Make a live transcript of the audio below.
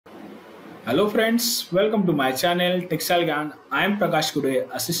Hello friends, welcome to my channel Textile Gyan. I am Prakash Khude,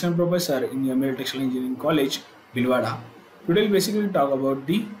 Assistant Professor in ML Textile Engineering College, Bhilwara. Today we'll basically talk about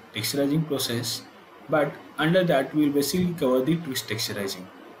the texturizing process, but under that we'll basically cover the twist texturizing.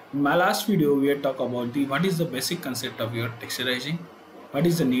 In my last video we had talked about the what is the basic concept of your texturizing, what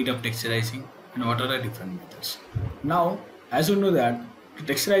is the need of texturizing, and what are the different methods. Now, as you know that the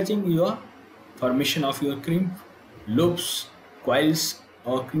texturizing your formation of your crimp, loops, coils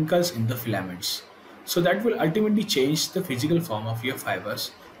or crinkles in the filaments. So that will ultimately change the physical form of your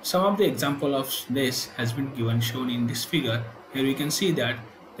fibers. Some of the example of this has been given shown in this figure. Here we can see that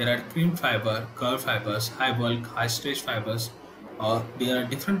there are crimp fiber, curve fibers, high bulk, high stretch fibers, or there are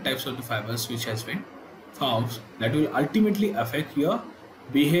different types of the fibers which has been formed that will ultimately affect your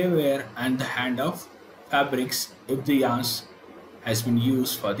behavior and the hand of fabrics if the yarns has been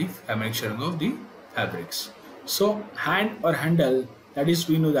used for the manufacturing of the fabrics. So hand or handle, that is,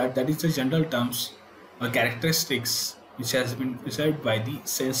 we know that is the general terms or characteristics which has been prescribed by the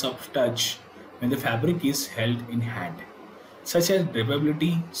sense of touch when the fabric is held in hand, such as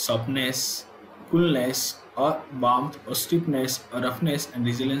drapability, softness, coolness or warmth or stiffness or roughness and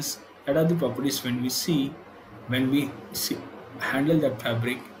resilience. That are the properties when we handle that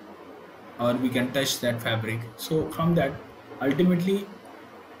fabric or we can touch that fabric. So from that, ultimately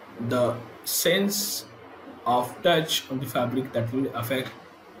the sense of touch of the fabric that will affect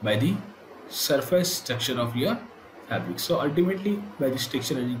by the surface structure of your fabric. So ultimately by this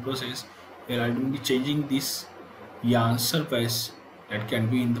texturizing process we are ultimately changing this yarn surface that can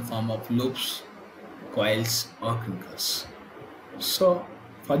be in the form of loops, coils or crinkles. So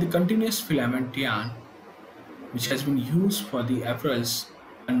for the continuous filament yarn which has been used for the apparels,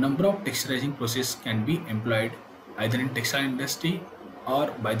 a number of texturizing processes can be employed either in textile industry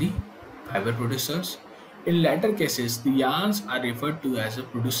or by the fiber producers. In latter cases, the yarns are referred to as a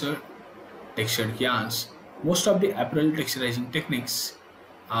producer textured yarns. Most of the apparel texturizing techniques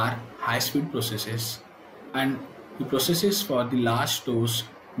are high-speed processes, and the processes for the large stores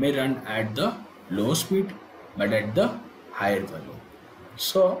may run at the low speed but at the higher volume.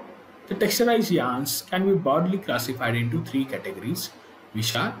 So, the texturized yarns can be broadly classified into three categories,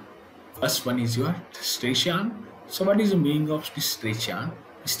 which are: first one is your stretch yarn. So, what is the meaning of the stretch yarn?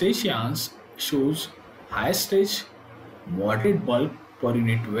 Stretch yarns shows high stretch, moderate bulk per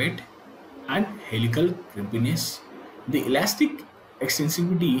unit weight, and helical crimpiness. The elastic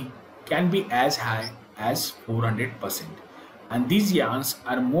extensivity can be as high as 400%, and these yarns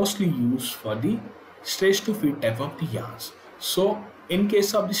are mostly used for the stretch to fit type of the yarns. So, in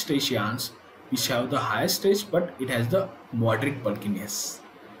case of the stretch yarns, which have the high stretch but it has the moderate bulkiness,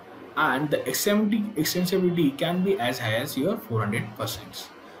 and the extensibility can be as high as your 400%.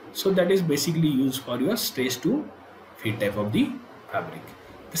 So that is basically used for your stretch to fit type of the fabric.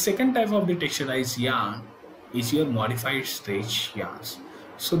 The second type of the texturized yarn is your modified stretch yarns.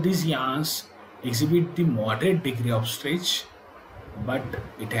 So these yarns exhibit the moderate degree of stretch but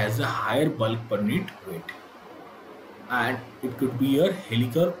it has a higher bulk per unit weight, and it could be your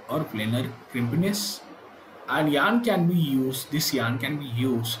helical or planar crimpiness, and this yarn can be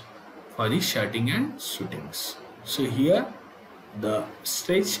used for the shirting and suitings. So here the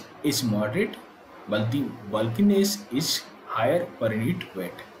stretch is moderate but the bulkiness is higher per unit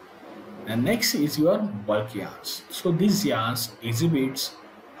weight. And next is your bulk yarns. So these yarns exhibits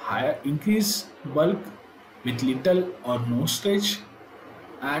higher increased bulk with little or no stretch,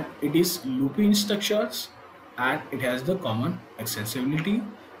 and it is loopy in structures and it has the common extensibility,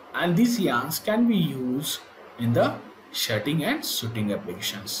 and these yarns can be used in the shirting and suiting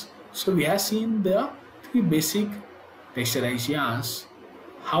applications. So we have seen the three basic texturized yarns,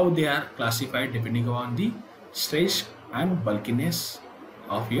 how they are classified depending on the stretch and bulkiness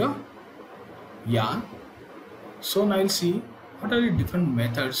of your yarn. So now we'll see what are the different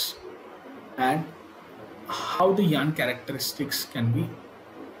methods and how the yarn characteristics can be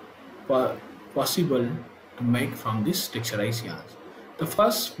possible to make from this texturized yarns. The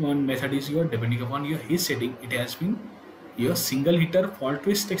first one method is your depending upon your heat setting, it has been your single heater fall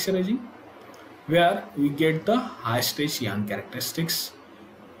twist texturizing, where we get the high stretch yarn characteristics,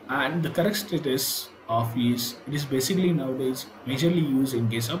 and the correct status of is it is basically nowadays majorly used in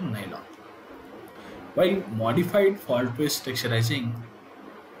case of nylon. While modified fall twist texturizing,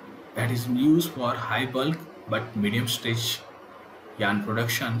 that is used for high bulk but medium stretch yarn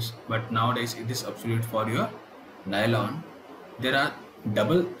productions, but nowadays it is absolute for your nylon. There are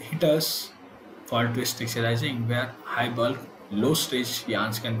double heaters fall twist texturizing, where high bulk low stretch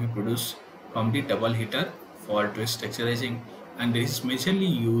yarns can be produced from the double heater fall twist texturizing, and this is majorly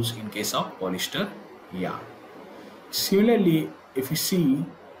used in case of polyester yarn. Similarly, if you see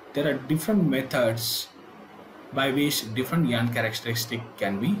there are different methods by which different yarn characteristic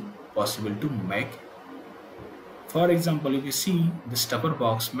can be possible to make. For example, if you see the stopper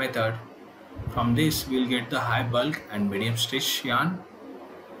box method, from this we'll get the high bulk and medium stretch yarn.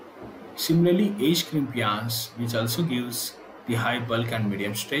 Similarly, edge crimp yarns, which also gives the high bulk and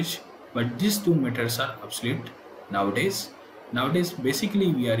medium stretch, but these two methods are obsolete nowadays. Nowadays,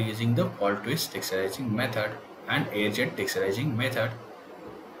 basically we are using the fall twist texturizing method and air jet texturizing method.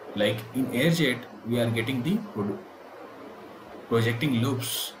 Like in air jet, we are getting the projecting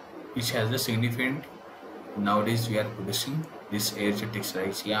loops, which has a significant. Nowadays, we are producing this air jet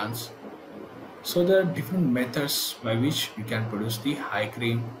texturized yarns. So there are different methods by which we can produce the high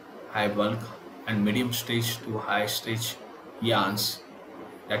crimp, high bulk and medium stretch to high stretch yarns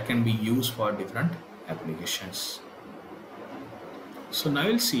that can be used for different applications. So now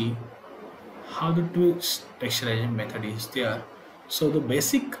we'll see how the twist texturizing method is there. So the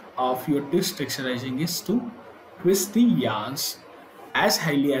basic of your twist texturizing is to twist the yarns as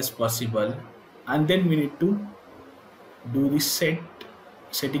highly as possible, and then we need to do the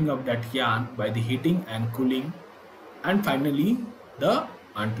setting of that yarn by the heating and cooling, and finally the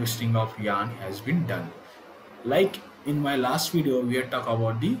untwisting of yarn has been done. Like in my last video, we had talked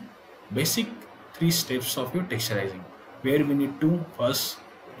about the basic 3 steps of your texturizing, where we need to first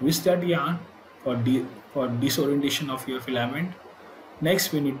twist that yarn for disorientation of your filament.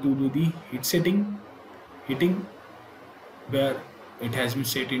 Next, we need to do the heating where it has been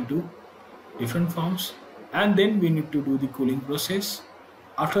set into different forms, and then we need to do the cooling process.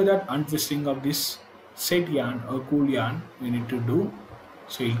 After that, untwisting of this set yarn or cool yarn we need to do,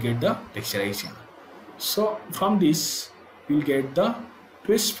 so you'll get the texturized yarn. So from this we'll get the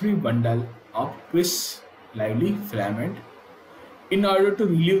twist free bundle of twist lively filament. In order to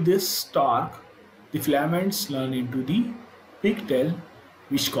relieve this torque, the filaments run into the pigtail,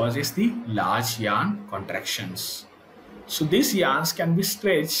 which causes the large yarn contractions. So these yarns can be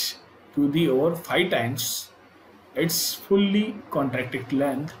stretched to the over 5 times its fully contracted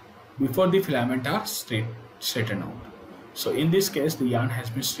length before the filament are straightened out. So in this case, the yarn has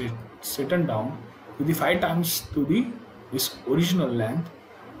been straightened down to the 5 times to its original length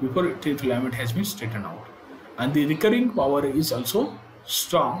before the filament has been straightened out, and the recurring power is also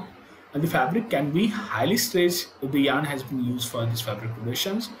strong, and the fabric can be highly stretched if the yarn has been used for these fabric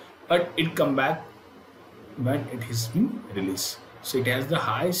productions, but it come back when it has been released. So it has the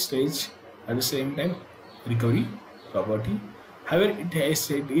high stretch at the same time recovery property. However,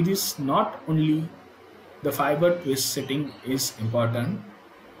 it is not only the fiber twist setting is important.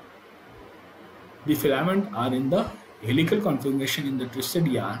 The filament are in the helical configuration in the twisted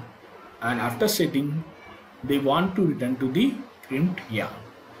yarn, and after setting they want to return to the crimped yarn.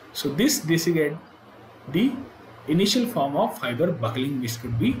 So this designate the initial form of fiber buckling which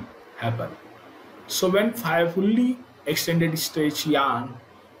could be happen. So when fully extended stretch yarn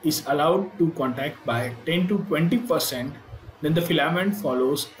is allowed to contract by 10 to 20%, then the filament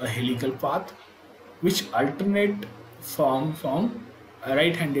follows a helical path which alternate from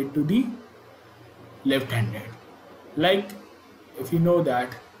right-handed to the left-handed. Like if you know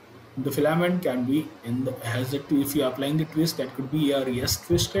that the filament can be if you are applying the twist, that could be a yes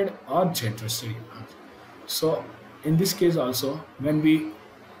twisted or Z twisted yarn. So in this case also, when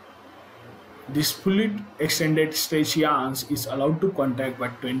this fully extended stretch yarns is allowed to contract by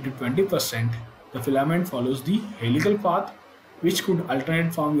 20 to 20%, the filament follows the helical path which could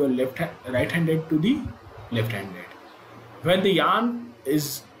alternate from your right-handed to the left-handed. When the yarn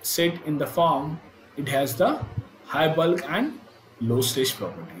is set in the form, it has the high bulk and low stretch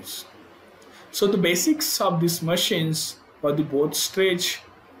properties. So the basics of these machines for the both stretch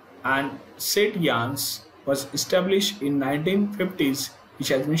and set yarns was established in 1950s, which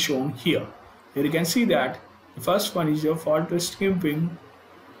has been shown here. Here you can see that the first one is your fall twist crimping,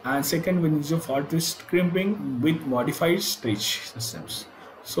 and second one is your fall twist crimping with modified stretch systems.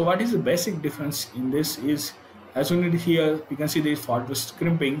 So what is the basic difference in this is, as we need here, you can see there is fall twist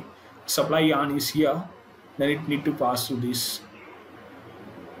crimping. Supply yarn is here, then it need to pass through this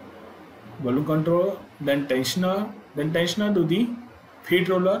balloon controller, then tensioner to the feed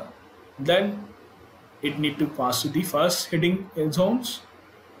roller, then it need to pass to the first heating zones,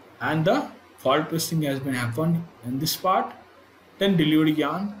 and the fall twisting has been happened in this part, then diluted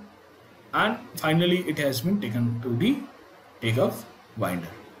yarn, and finally it has been taken to the takeoff binder.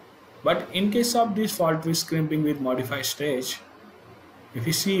 But in case of this fall twist crimping with modified stretch, if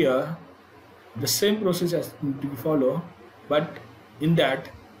you see here, the same process has to be followed, but in that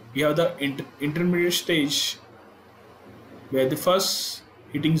we have the intermediate stage where the first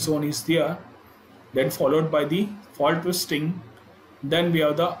heating zone is there, then followed by the fall twisting, Then we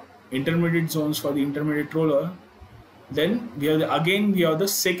have the intermediate zones for the intermediate roller. Then we have the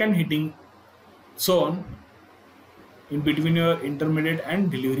second heating zone in between your intermediate and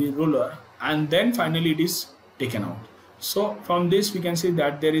delivery roller, and then finally it is taken out. So from this we can see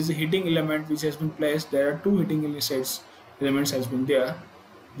that there is a heating element which has been placed. There are two heating elements has been there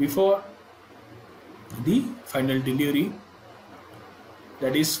before the final delivery.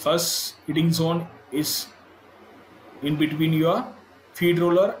 That is, first heating zone is in between your feed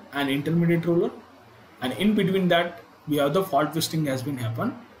roller and intermediate roller, and in between that we have the fault twisting has been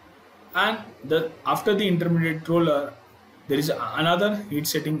happened, and after the intermediate roller there is another heat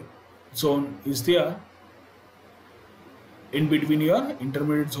setting zone is there in between your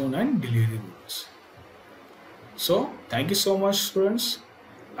intermediate zone and delivery rollers. So thank you so much, students.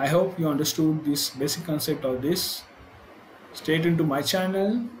 I hope you understood this basic concept of this. Stay tuned to my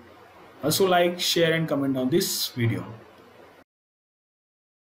channel. Also like, share and comment on this video.